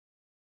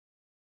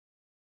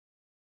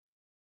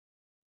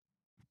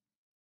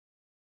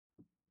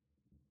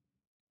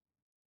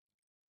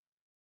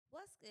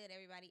What's good,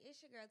 everybody? It's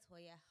your girl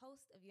Toya,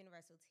 host of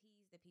Universal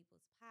Teas, the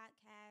People's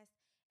Podcast,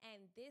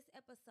 and this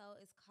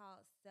episode is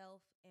called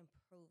Self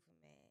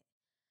Improvement.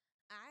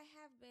 I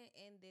have been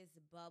in this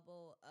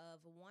bubble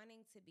of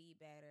wanting to be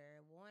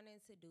better,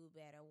 wanting to do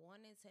better,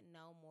 wanting to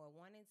know more,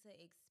 wanting to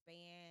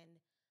expand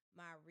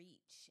my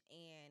reach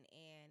and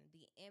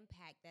the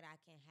impact that I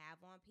can have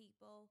on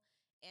people.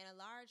 And a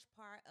large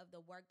part of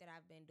the work that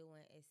I've been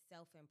doing is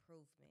self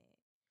improvement.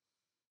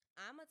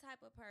 I'm a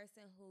type of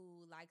person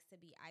who likes to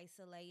be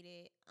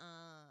isolated.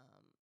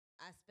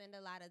 I spend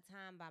a lot of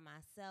time by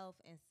myself.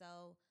 And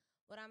so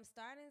what I'm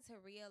starting to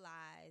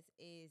realize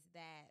is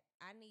that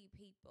I need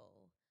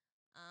people.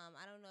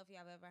 I don't know if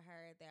y'all have ever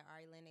heard that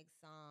Ari Lennox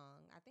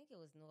song. I think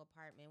it was New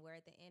Apartment, where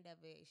at the end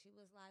of it, she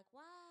was like,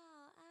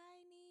 wow, I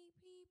need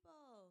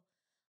people.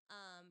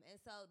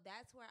 And so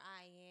that's where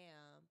I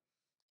am.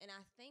 And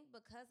I think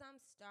because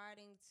I'm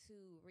starting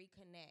to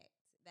reconnect,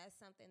 that's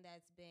something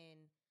that's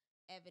been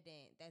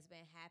evident, that's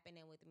been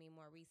happening with me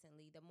more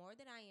recently. The more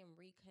that I am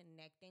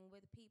reconnecting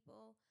with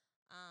people,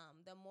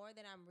 the more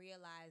that I'm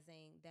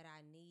realizing that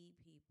I need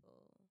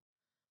people.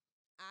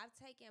 I've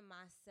taken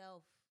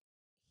myself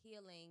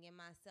healing and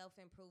my self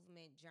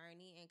improvement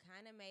journey and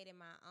kind of made it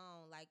my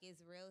own. Like,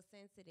 it's real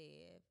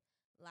sensitive.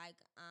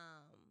 Like,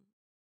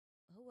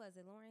 who was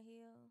it? Lauren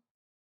Hill?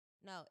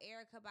 No,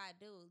 Erica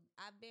Badu.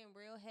 I've been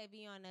real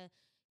heavy on the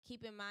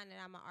keep in mind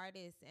that I'm an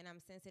artist and I'm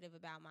sensitive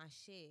about my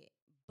shit.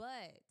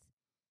 But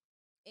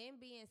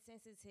in being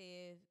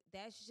sensitive,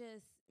 that's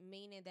just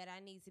meaning that I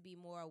need to be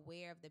more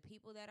aware of the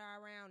people that are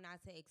around, not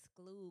to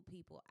exclude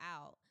people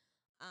out.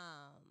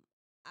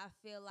 I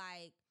feel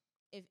like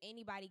if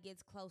anybody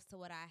gets close to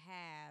what I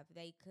have,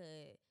 they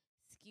could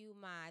skew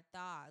my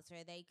thoughts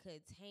or they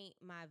could taint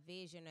my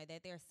vision or that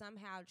they're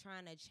somehow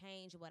trying to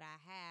change what I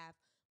have.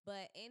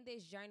 But in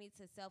this journey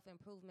to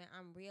self-improvement,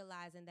 I'm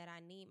realizing that I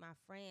need my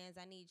friends.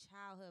 I need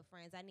childhood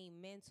friends. I need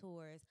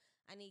mentors.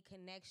 I need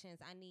connections.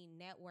 I need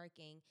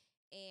networking.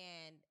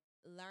 And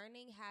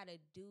learning how to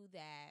do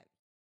that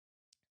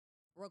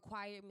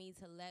required me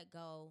to let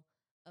go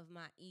of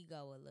my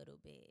ego a little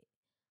bit.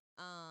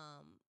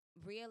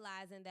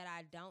 Realizing that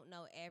I don't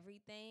know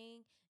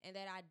everything and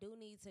that I do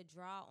need to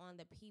draw on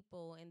the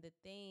people and the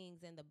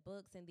things and the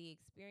books and the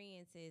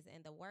experiences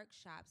and the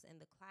workshops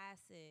and the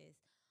classes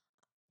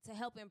to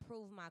help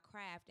improve my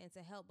craft and to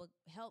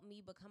help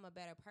me become a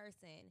better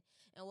person.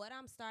 And what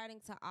I'm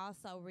starting to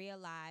also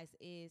realize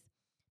is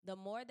the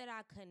more that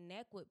I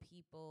connect with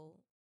people,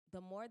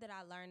 the more that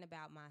I learn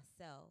about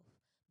myself,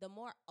 the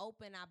more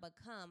open I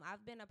become.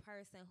 I've been a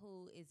person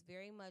who is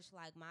very much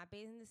like, my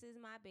business is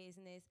my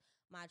business,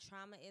 my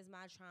trauma is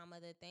my trauma.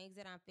 The things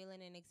that I'm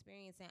feeling and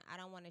experiencing, I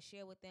don't want to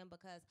share with them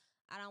because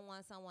I don't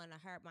want someone to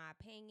hurt my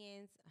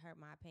opinions, not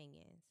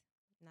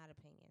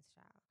opinions,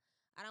 child.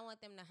 I don't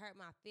want them to hurt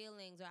my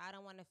feelings, or I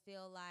don't want to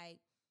feel like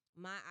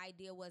my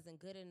idea wasn't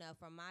good enough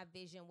or my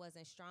vision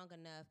wasn't strong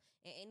enough.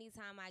 And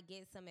anytime I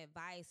get some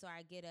advice or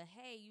I get a,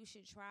 hey, you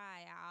should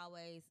try, I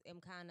always am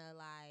kind of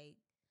like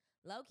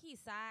low-key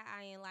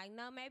side-eyeing, like,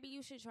 no, maybe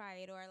you should try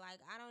it. Or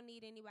like, I don't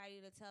need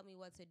anybody to tell me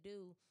what to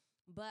do.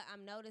 But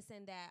I'm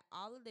noticing that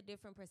all of the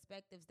different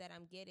perspectives that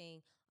I'm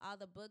getting, all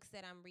the books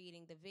that I'm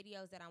reading, the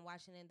videos that I'm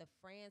watching, and the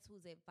friends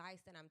whose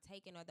advice that I'm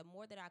taking, or the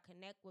more that I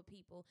connect with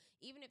people,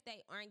 even if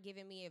they aren't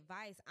giving me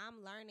advice,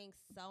 I'm learning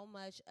so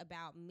much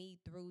about me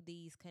through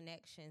these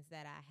connections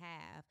that I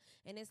have.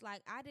 And it's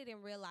like, I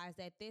didn't realize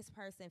that this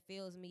person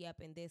fills me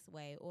up in this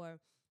way, or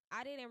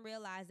I didn't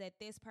realize that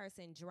this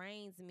person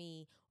drains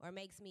me or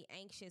makes me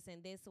anxious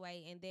in this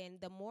way. And then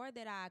the more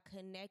that I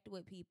connect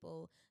with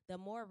people, the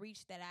more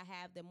reach that I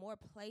have, the more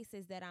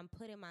places that I'm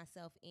putting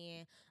myself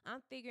in, I'm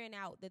figuring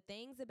out the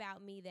things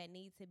about me that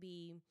need to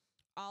be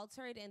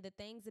altered and the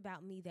things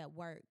about me that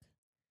work,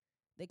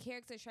 the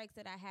character traits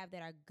that I have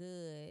that are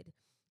good.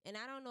 And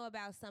I don't know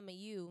about some of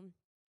you,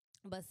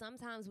 but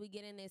sometimes we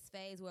get in this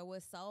phase where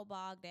we're so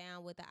bogged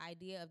down with the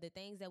idea of the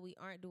things that we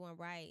aren't doing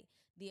right,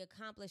 the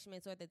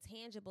accomplishments or the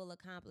tangible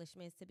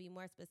accomplishments, to be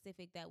more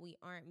specific, that we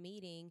aren't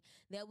meeting,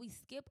 that we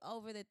skip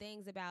over the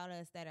things about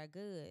us that are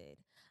good.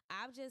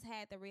 I've just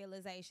had the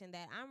realization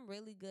that I'm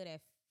really good at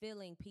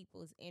feeling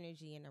people's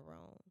energy in the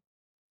room.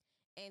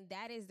 And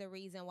that is the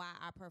reason why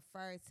I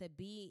prefer to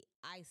be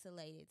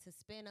isolated, to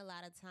spend a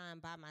lot of time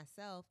by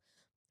myself,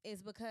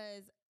 is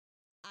because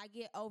I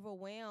get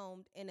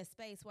overwhelmed in a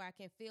space where I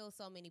can feel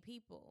so many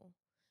people,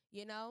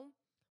 you know?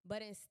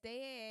 But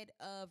instead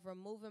of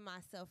removing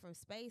myself from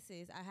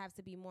spaces, I have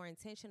to be more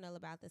intentional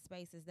about the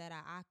spaces that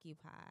I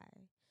occupy.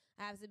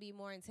 I have to be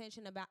more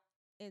intentional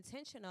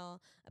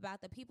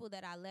about the people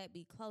that I let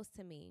be close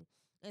to me.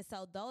 And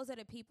so those are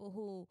the people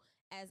who,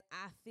 as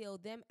I feel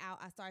them out,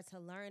 I start to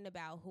learn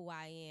about who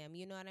I am.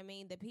 You know what I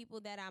mean? The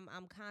people that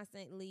I'm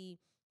constantly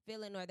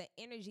feeling, or the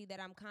energy that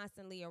I'm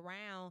constantly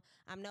around,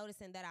 I'm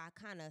noticing that I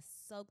kind of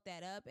soak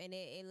that up, and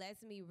it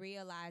lets me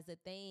realize the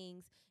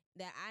things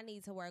that I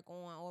need to work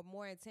on, or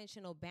more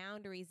intentional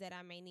boundaries that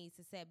I may need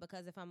to set.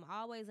 Because if I'm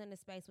always in the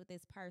space with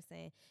this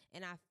person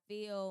and I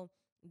feel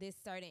this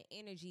certain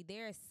energy,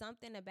 there is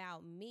something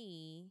about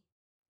me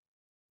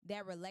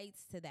that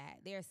relates to that.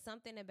 There's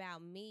something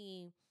about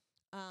me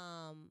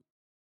um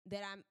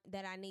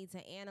that I need to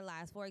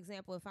analyze. For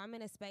example, if I'm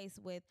in a space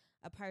with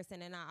a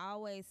person and I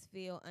always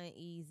feel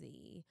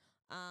uneasy,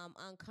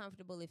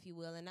 uncomfortable, if you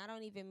will, and I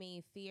don't even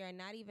mean fear,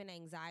 not even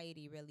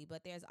anxiety really,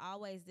 but there's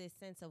always this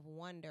sense of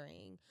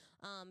wondering.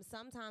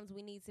 Sometimes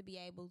we need to be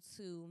able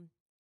to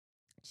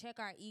check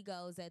our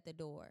egos at the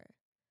door.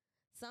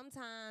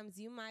 Sometimes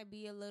you might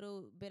be a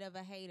little bit of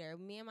a hater.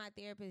 Me and my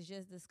therapist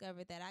just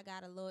discovered that I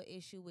got a little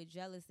issue with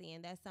jealousy,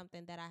 and that's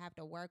something that I have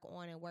to work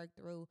on and work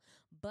through.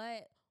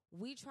 But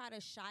we try to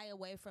shy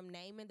away from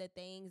naming the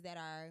things that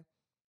are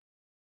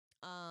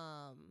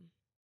um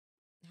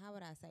how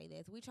would I say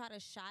this? We try to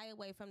shy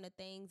away from the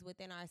things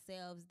within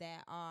ourselves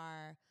that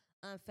are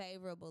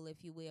unfavorable,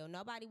 if you will.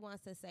 Nobody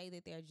wants to say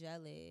that they're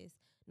jealous.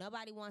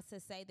 Nobody wants to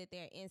say that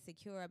they're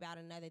insecure about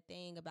another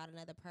thing, about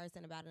another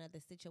person, about another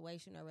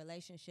situation or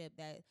relationship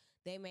that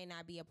they may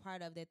not be a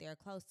part of, that they're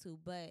close to.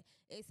 But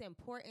it's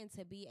important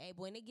to be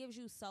able, and it gives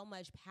you so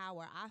much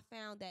power. I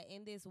found that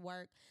in this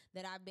work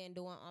that I've been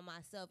doing on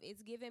myself,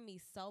 it's given me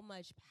so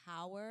much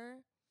power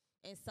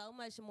and so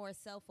much more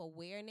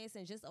self-awareness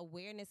and just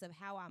awareness of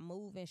how I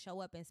move and show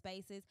up in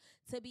spaces,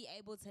 to be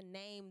able to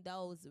name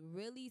those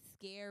really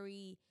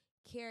scary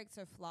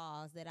character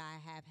flaws that I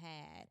have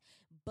had.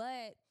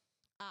 But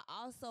I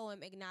also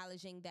am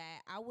acknowledging that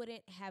I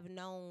wouldn't have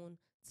known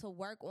to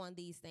work on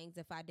these things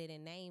if I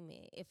didn't name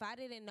it. If I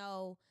didn't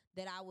know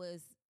that I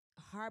was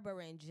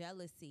harboring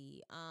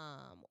jealousy,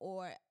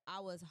 or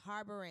I was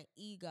harboring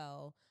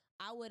ego,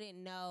 I wouldn't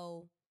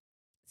know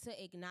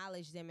to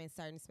acknowledge them in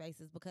certain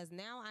spaces, because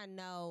now I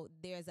know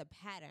there's a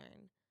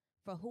pattern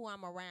for who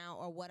I'm around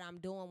or what I'm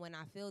doing when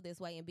I feel this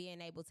way, and being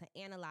able to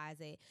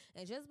analyze it.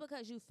 And just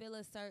because you feel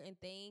a certain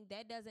thing,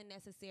 that doesn't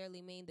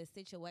necessarily mean the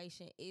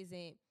situation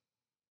isn't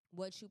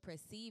what you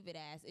perceive it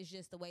as. It's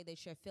just the way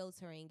that you're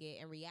filtering it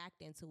and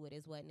reacting to it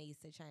is what needs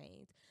to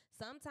change.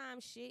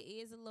 Sometimes shit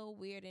is a little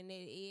weird and it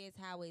is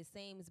how it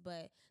seems,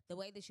 but the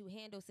way that you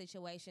handle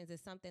situations is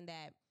something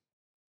that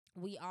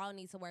we all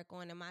need to work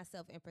on, and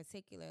myself in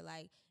particular.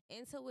 Like,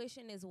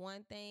 intuition is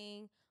one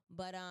thing,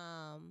 but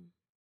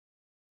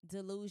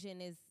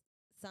delusion is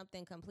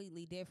something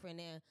completely different.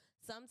 And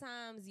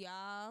sometimes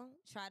y'all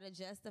try to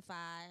justify,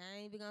 I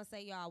ain't even gonna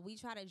say y'all, we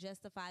try to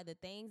justify the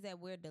things that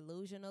we're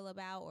delusional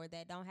about or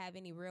that don't have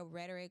any real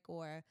rhetoric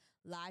or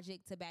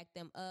logic to back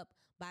them up,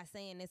 by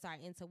saying it's our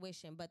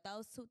intuition. But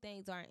those two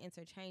things aren't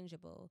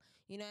interchangeable.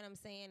 You know what I'm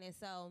saying? And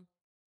so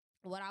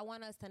what I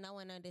want us to know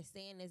and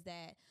understand is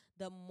that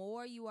the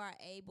more you are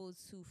able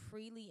to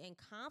freely and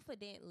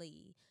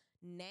confidently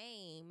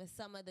name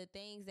some of the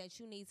things that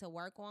you need to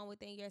work on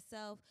within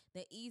yourself,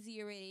 the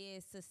easier it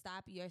is to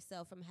stop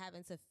yourself from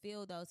having to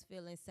feel those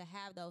feelings, to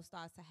have those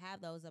thoughts, to have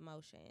those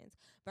emotions,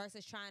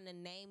 versus trying to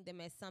name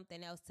them as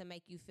something else to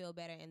make you feel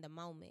better in the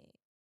moment.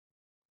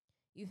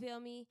 You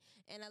feel me?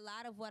 And a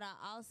lot of what I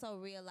also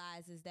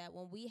realize is that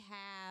when we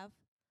have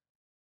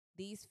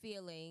these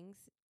feelings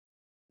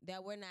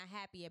that we're not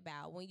happy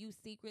about, when you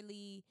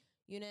secretly,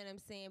 you know what I'm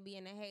saying,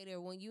 being a hater,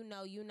 when you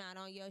know you're not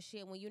on your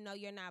shit, when you know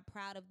you're not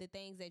proud of the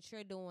things that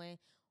you're doing,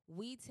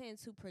 we tend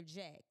to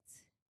project.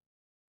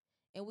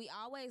 And we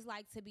always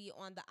like to be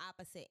on the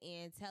opposite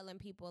end, telling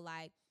people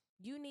like,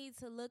 you need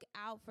to look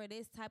out for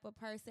this type of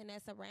person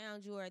that's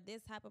around you, or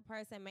this type of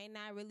person may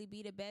not really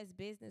be the best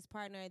business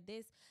partner, or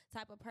this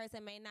type of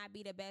person may not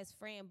be the best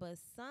friend. But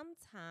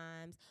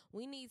sometimes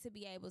we need to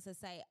be able to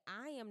say,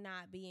 I am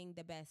not being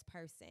the best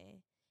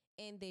person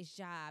in this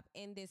job,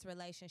 in this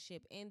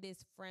relationship, in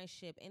this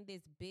friendship, in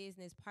this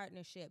business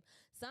partnership.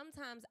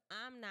 Sometimes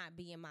I'm not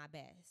being my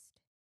best.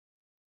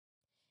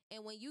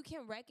 And when you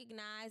can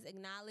recognize,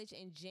 acknowledge,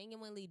 and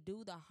genuinely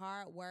do the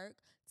hard work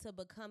to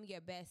become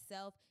your best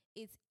self,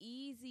 it's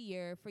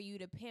easier for you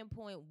to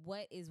pinpoint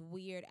what is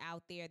weird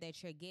out there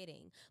that you're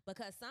getting.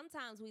 Because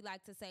sometimes we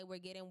like to say we're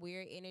getting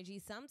weird energy.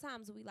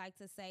 Sometimes we like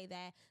to say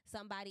that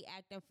somebody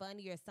acting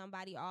funny or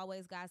somebody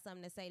always got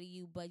something to say to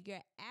you, but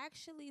you're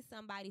actually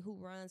somebody who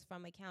runs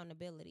from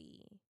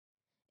accountability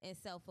and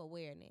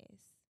self-awareness.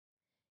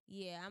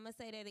 Yeah, I'm going to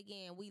say that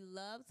again. We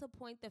love to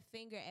point the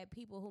finger at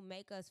people who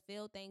make us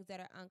feel things that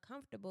are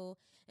uncomfortable,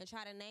 and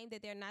try to name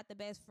that they're not the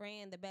best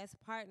friend, the best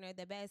partner,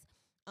 the best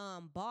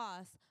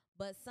boss.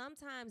 But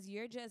sometimes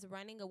you're just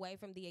running away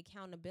from the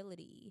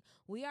accountability.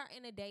 We are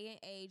in a day and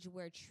age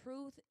where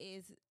truth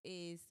is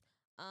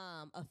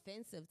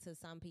offensive to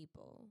some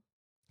people.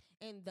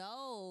 And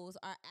those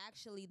are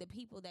actually the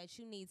people that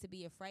you need to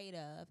be afraid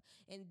of.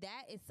 And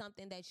that is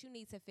something that you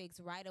need to fix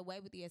right away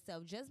with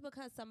yourself. Just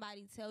because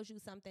somebody tells you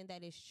something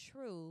that is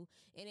true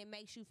and it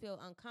makes you feel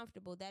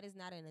uncomfortable, that is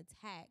not an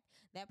attack.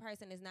 That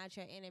person is not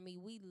your enemy.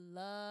 We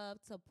love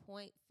to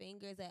point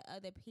fingers at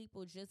other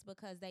people just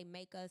because they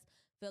make us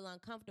feel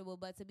uncomfortable.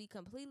 But to be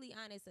completely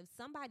honest, if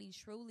somebody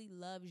truly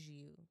loves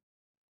you,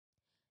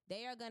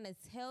 They are going to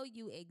tell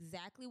you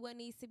exactly what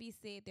needs to be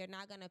said. They're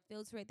not going to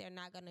filter it. They're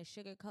not going to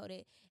sugarcoat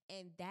it.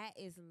 And that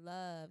is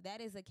love.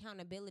 That is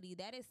accountability.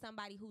 That is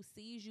somebody who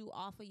sees you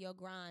off of your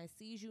grind,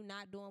 sees you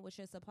not doing what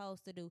you're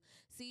supposed to do,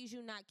 sees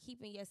you not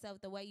keeping yourself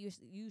the way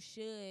you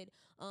should,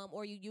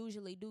 or you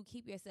usually do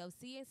keep yourself.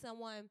 Seeing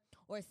someone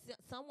or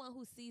someone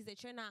who sees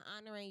that you're not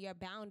honoring your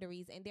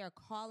boundaries and they're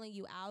calling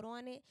you out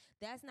on it,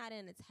 that's not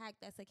an attack.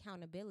 That's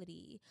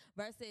accountability.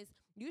 Versus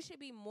you should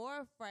be more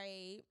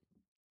afraid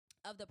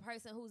of the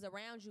person who's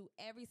around you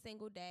every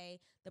single day,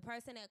 the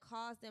person that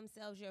calls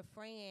themselves your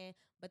friend,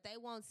 but they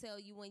won't tell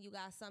you when you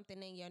got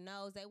something in your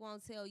nose. They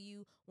won't tell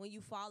you when you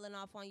falling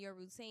off on your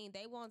routine.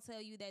 They won't tell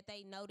you that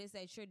they notice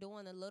that you're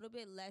doing a little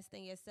bit less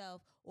than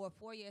yourself or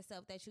for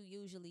yourself that you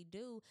usually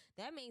do.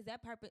 That means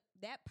that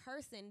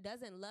person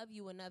doesn't love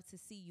you enough to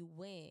see you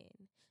win.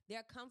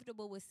 They're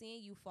comfortable with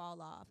seeing you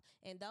fall off.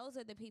 And those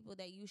are the people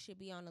that you should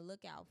be on the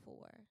lookout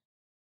for.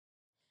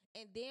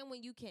 And then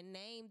when you can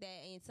name that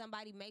and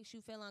somebody makes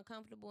you feel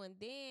uncomfortable, and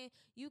then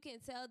you can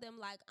tell them,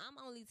 like,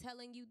 I'm only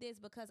telling you this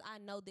because I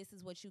know this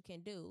is what you can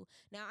do.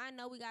 Now, I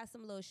know we got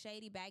some little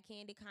shady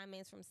backhanded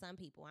comments from some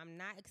people. I'm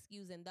not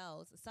excusing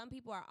those. Some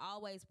people are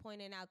always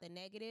pointing out the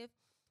negative.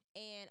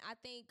 And I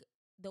think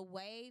the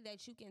way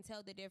that you can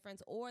tell the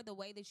difference, or the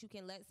way that you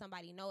can let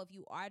somebody know if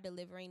you are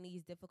delivering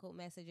these difficult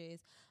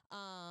messages,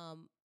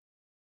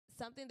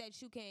 something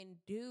that you can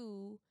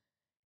do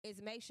is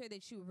make sure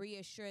that you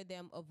reassure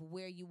them of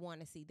where you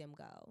want to see them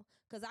go.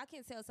 Because I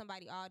can tell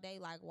somebody all day,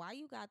 like, why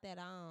you got that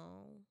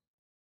on?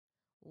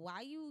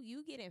 Why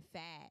you getting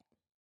fat?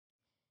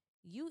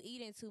 You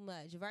eating too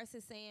much.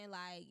 Versus saying,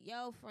 like,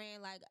 yo,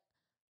 friend, like,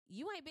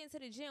 you ain't been to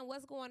the gym.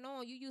 What's going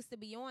on? You used to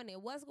be on it.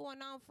 What's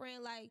going on,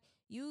 friend? Like,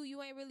 you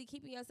ain't really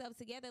keeping yourself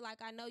together like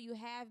I know you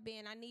have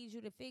been. I need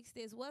you to fix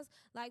this. What's,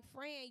 like,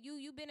 friend,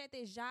 you been at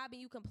this job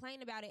and you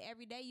complain about it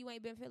every day. You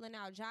ain't been filling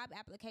out job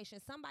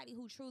applications. Somebody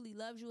who truly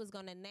loves you is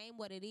going to name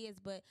what it is,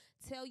 but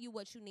tell you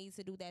what you need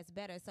to do that's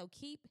better. So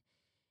keep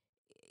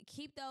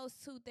those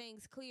two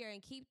things clear,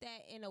 and keep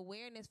that in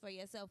awareness for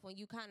yourself when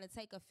you kind of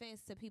take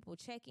offense to people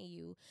checking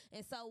you.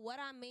 And so what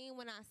I mean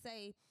when I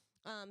say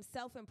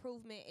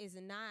self-improvement is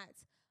not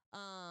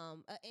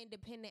an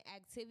independent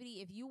activity.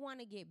 If you want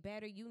to get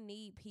better, you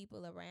need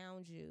people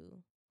around you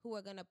who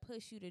are going to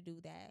push you to do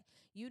that.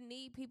 You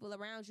need people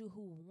around you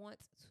who want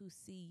to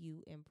see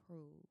you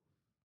improve.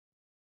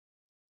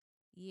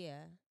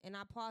 Yeah, and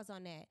I pause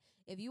on that.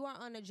 If you are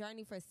on a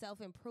journey for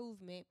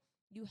self-improvement,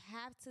 you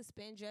have to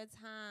spend your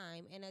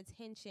time and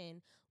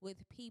attention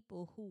with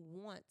people who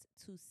want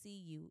to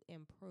see you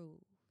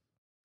improve.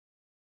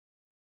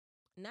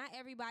 Not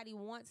everybody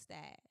wants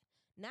that.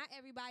 Not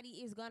everybody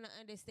is going to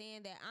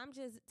understand that I'm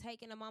just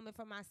taking a moment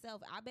for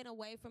myself. I've been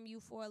away from you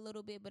for a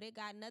little bit, but it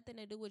got nothing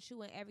to do with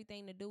you and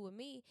everything to do with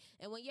me.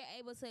 And when you're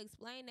able to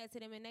explain that to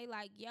them and they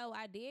like, yo,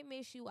 I did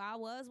miss you. I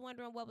was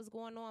wondering what was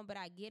going on, but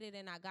I get it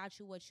and I got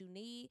you what you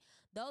need.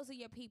 Those are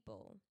your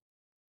people.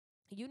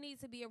 You need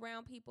to be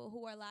around people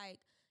who are like,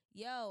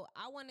 yo,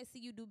 I want to see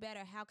you do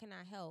better. How can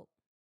I help?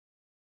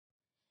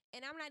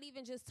 And I'm not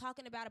even just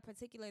talking about a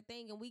particular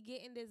thing. And we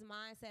get in this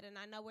mindset, and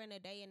I know we're in a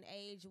day and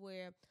age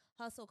where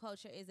hustle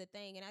culture is a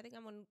thing. And I think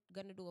I'm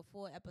going to do a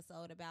full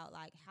episode about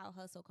like how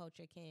hustle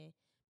culture can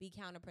be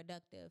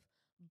counterproductive.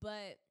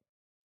 But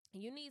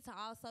you need to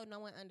also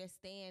know and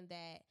understand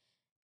that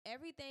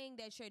everything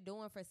that you're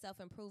doing for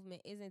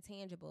self-improvement isn't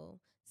tangible.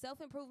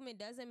 Self-improvement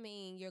doesn't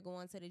mean you're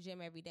going to the gym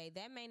every day.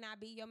 That may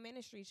not be your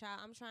ministry, child.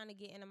 I'm trying to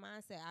get in a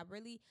mindset.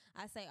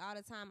 I say all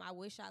the time, I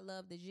wish I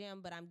loved the gym,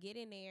 but I'm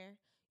getting there.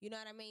 You know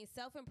what I mean?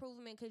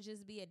 Self-improvement could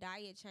just be a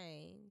diet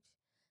change.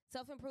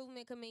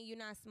 Self-improvement could mean you're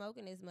not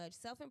smoking as much.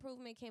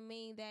 Self-improvement can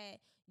mean that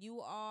you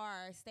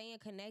are staying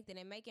connected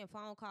and making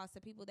phone calls to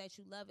people that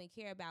you love and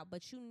care about.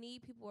 But you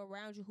need people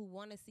around you who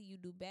want to see you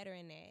do better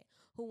in that,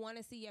 who want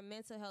to see your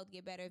mental health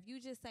get better. If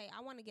you just say,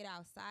 I want to get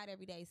outside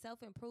every day,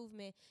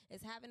 self-improvement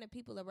is having the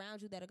people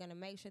around you that are going to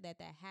make sure that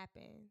that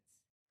happens.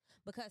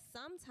 Because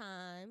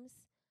sometimes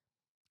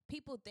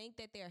people think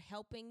that they're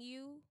helping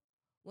you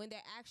when they're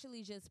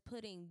actually just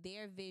putting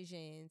their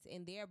visions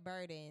and their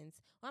burdens.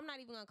 Well, I'm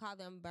not even going to call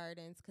them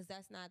burdens because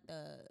that's not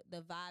the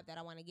vibe that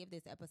I want to give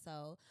this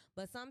episode.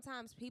 But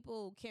sometimes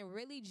people can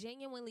really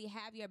genuinely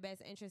have your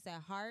best interests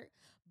at heart,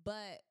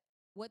 but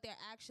what they're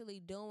actually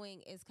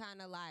doing is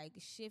kind of like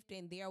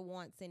shifting their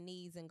wants and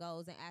needs and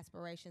goals and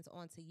aspirations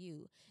onto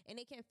you. And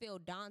it can feel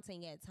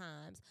daunting at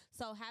times.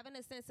 So having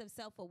a sense of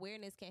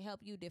self-awareness can help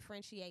you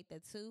differentiate the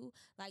two.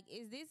 Like,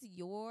 is this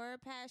your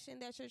passion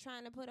that you're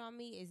trying to put on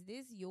me? Is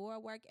this your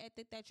work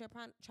ethic that you're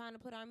trying to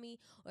put on me?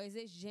 Or is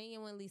this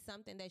genuinely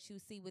something that you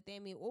see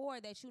within me or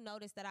that you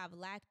notice that I've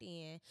lacked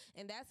in?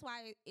 And that's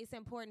why it's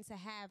important to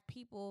have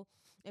people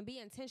and be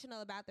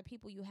intentional about the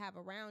people you have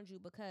around you,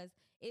 because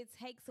it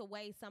takes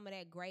away some of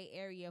that gray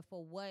area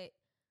for what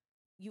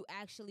you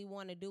actually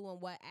want to do and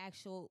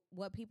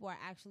what people are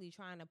actually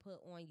trying to put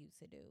on you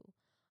to do.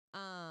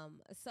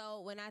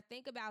 So when I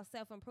think about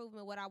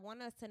self-improvement, what I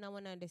want us to know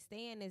and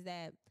understand is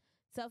that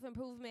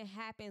self-improvement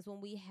happens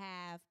when we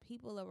have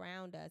people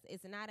around us.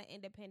 It's not an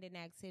independent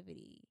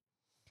activity.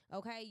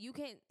 Okay? You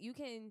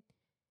can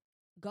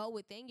go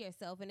within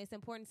yourself, and it's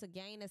important to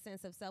gain a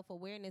sense of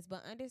self-awareness,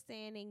 but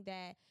understanding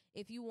that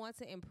if you want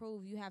to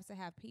improve, you have to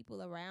have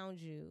people around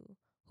you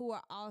who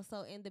are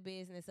also in the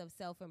business of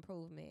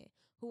self-improvement,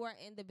 who are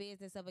in the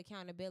business of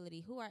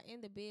accountability, who are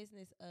in the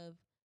business of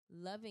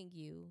loving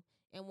you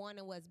and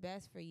wanting what's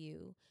best for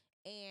you.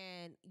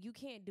 And you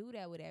can't do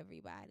that with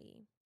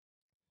everybody.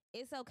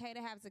 It's okay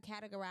to have to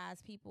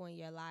categorize people in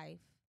your life.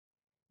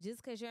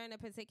 Just because you're in a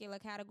particular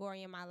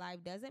category in my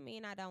life doesn't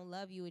mean I don't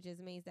love you. It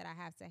just means that I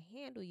have to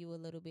handle you a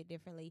little bit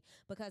differently,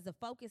 because the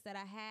focus that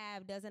I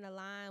have doesn't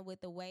align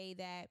with the way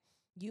that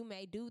you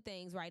may do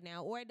things right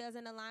now, or it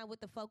doesn't align with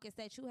the focus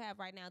that you have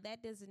right now.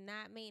 That does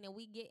not mean, and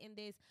we get in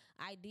this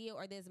idea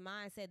or this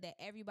mindset that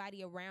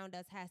everybody around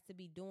us has to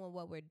be doing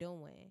what we're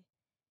doing.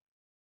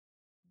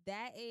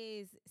 That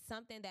is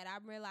something that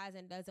I'm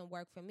realizing doesn't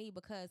work for me,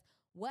 because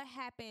what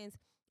happens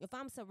if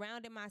I'm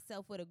surrounding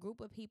myself with a group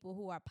of people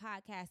who are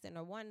podcasting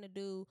or wanting to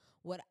do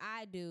what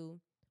I do?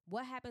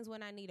 What happens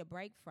when I need a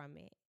break from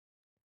it?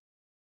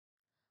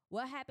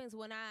 What happens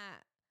when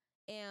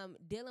I am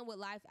dealing with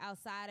life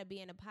outside of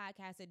being a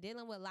podcaster,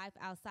 dealing with life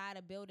outside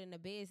of building a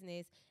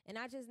business, and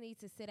I just need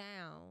to sit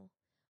down?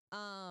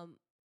 Um,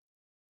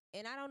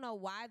 and I don't know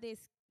why this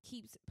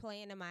keeps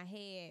playing in my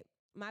head.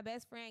 My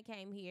best friend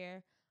came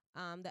here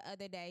the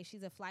other day.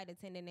 She's a flight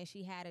attendant, and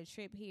she had a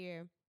trip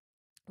here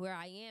where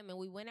I am, and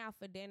we went out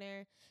for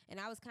dinner, and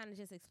I was kind of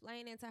just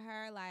explaining to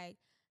her, like,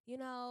 you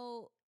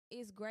know,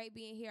 it's great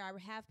being here. I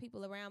have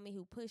people around me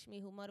who push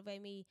me, who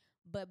motivate me,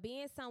 but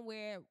being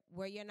somewhere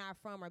where you're not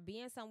from, or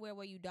being somewhere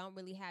where you don't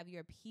really have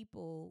your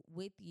people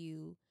with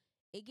you,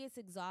 it gets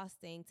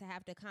exhausting to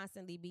have to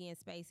constantly be in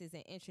spaces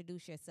and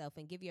introduce yourself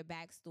and give your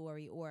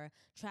backstory, or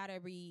try to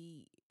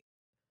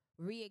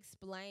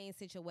re-explain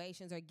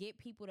situations or get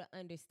people to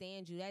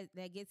understand you.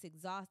 That gets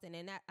exhausting.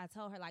 And I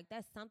told her, like,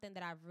 that's something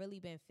that I've really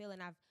been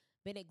feeling. I've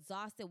been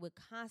exhausted with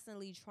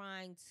constantly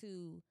trying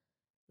to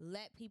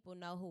let people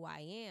know who I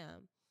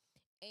am.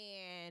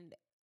 And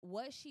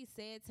what she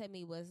said to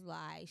me was,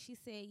 like, she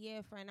said,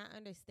 yeah, friend, I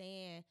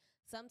understand.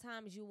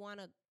 Sometimes you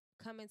want to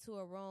come into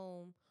a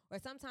room, or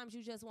sometimes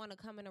you just want to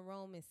come in a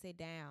room and sit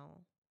down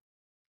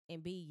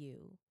and be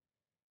you.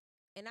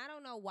 And I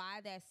don't know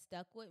why that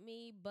stuck with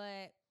me,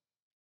 but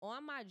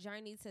on my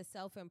journey to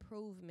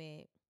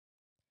self-improvement,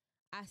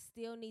 I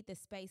still need the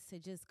space to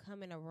just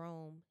come in a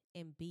room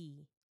and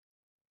be.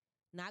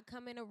 Not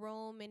come in a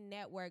room and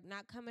network,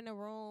 not come in a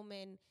room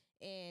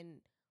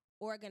and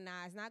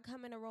organize, not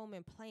come in a room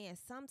and plan.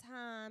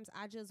 Sometimes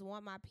I just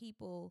want my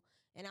people,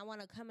 and I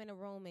want to come in a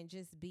room and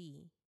just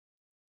be.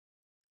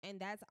 And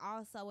that's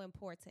also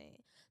important.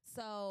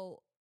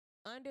 So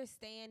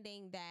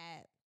understanding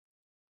that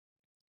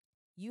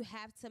you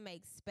have to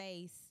make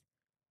space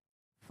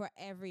for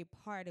every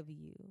part of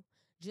you.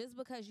 Just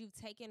because you've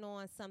taken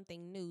on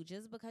something new,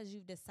 just because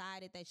you've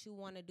decided that you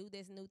want to do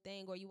this new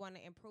thing, or you want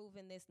to improve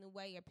in this new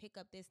way, or pick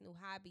up this new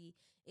hobby,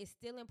 it's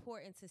still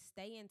important to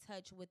stay in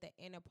touch with the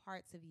inner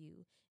parts of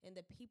you and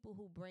the people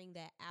who bring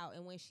that out.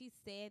 And when she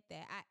said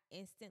that, I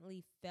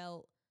instantly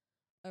felt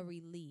a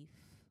relief.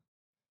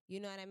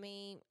 You know what I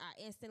mean?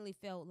 I instantly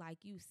felt like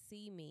you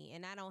see me,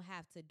 and I don't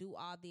have to do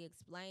all the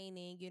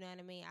explaining. You know what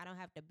I mean? I don't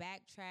have to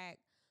backtrack.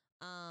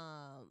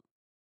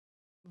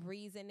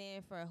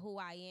 Reasoning for who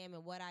I am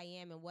and what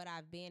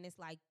I've been. It's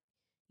like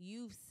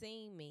you've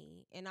seen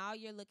me, and all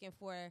you're looking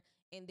for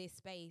in this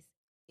space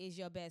is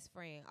your best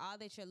friend. All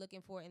that you're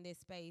looking for in this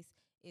space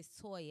is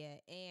Toya.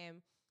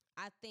 And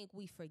I think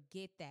we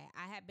forget that.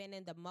 I have been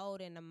in the mode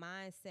and the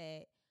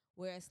mindset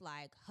where it's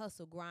like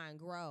hustle, grind,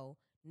 grow,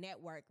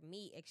 network,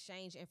 meet,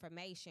 exchange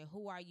information.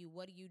 Who are you?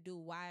 What do you do?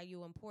 Why are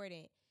you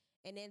important?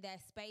 And in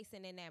that space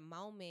and in that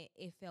moment,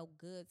 it felt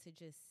good to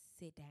just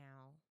sit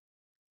down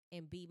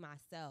and be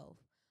myself.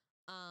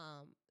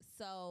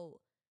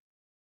 So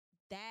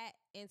that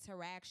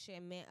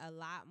interaction meant a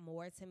lot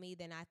more to me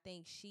than I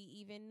think she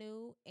even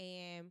knew.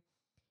 And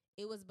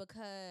it was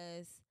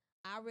because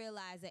I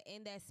realized that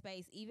in that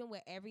space, even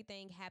with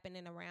everything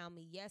happening around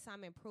me, yes,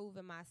 I'm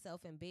improving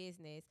myself in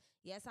business.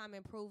 Yes, I'm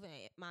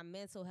improving my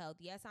mental health.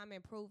 Yes, I'm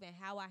improving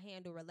how I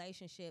handle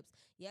relationships.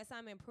 Yes,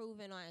 I'm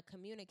improving on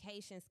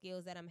communication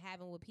skills that I'm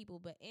having with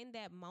people. But in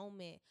that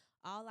moment,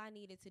 all I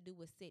needed to do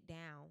was sit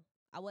down.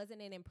 I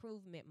wasn't in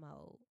improvement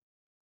mode.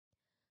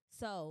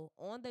 So,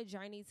 on the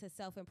journey to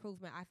self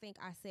improvement, I think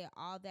I said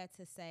all that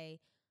to say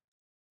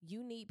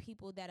you need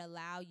people that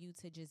allow you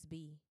to just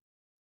be.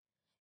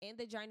 In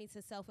the journey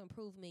to self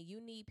improvement, you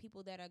need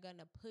people that are going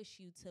to push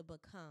you to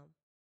become.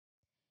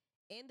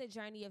 In the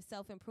journey of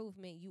self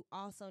improvement, you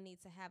also need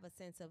to have a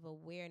sense of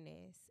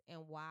awareness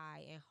and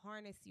why, and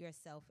harness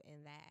yourself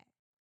in that.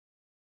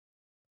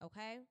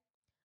 Okay?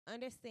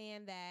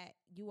 Understand that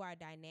you are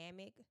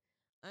dynamic.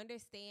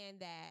 Understand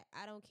that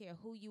I don't care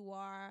who you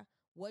are,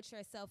 what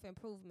your self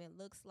improvement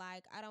looks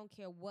like. I don't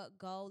care what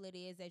goal it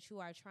is that you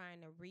are trying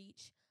to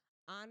reach.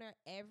 Honor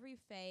every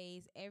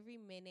phase, every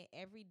minute,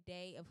 every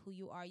day of who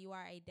you are. You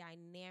are a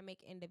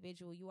dynamic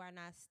individual. You are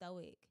not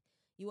stoic.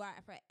 You are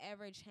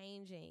forever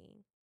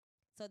changing.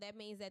 So that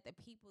means that the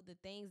people, the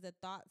things, the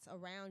thoughts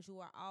around you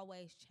are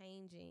always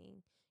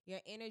changing. Your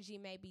energy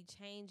may be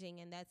changing,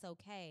 and that's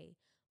okay.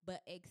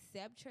 But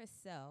accept your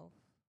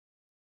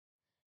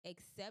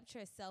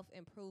self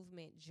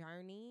improvement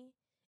journey,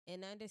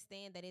 and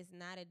understand that it's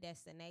not a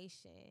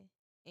destination,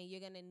 and you're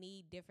going to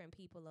need different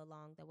people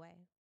along the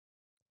way.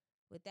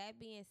 With that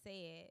being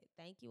said,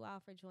 thank you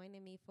all for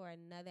joining me for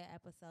another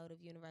episode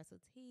of Universal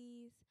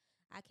Teas.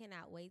 I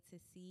cannot wait to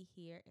see,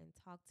 hear, and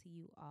talk to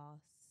you all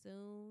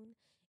soon.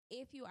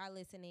 If you are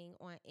listening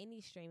on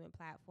any streaming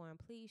platform,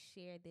 please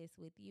share this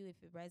with you if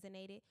it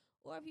resonated,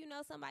 or if you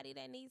know somebody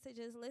that needs to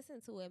just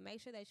listen to it,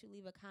 make sure that you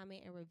leave a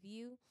comment and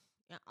review.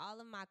 And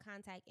all of my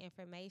contact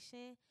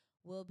information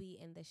will be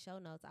in the show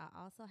notes. I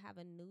also have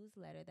a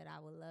newsletter that I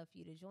would love for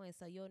you to join,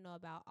 so you'll know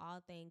about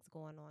all things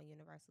going on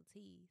Universal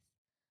Teas.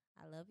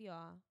 I love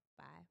y'all.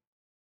 Bye.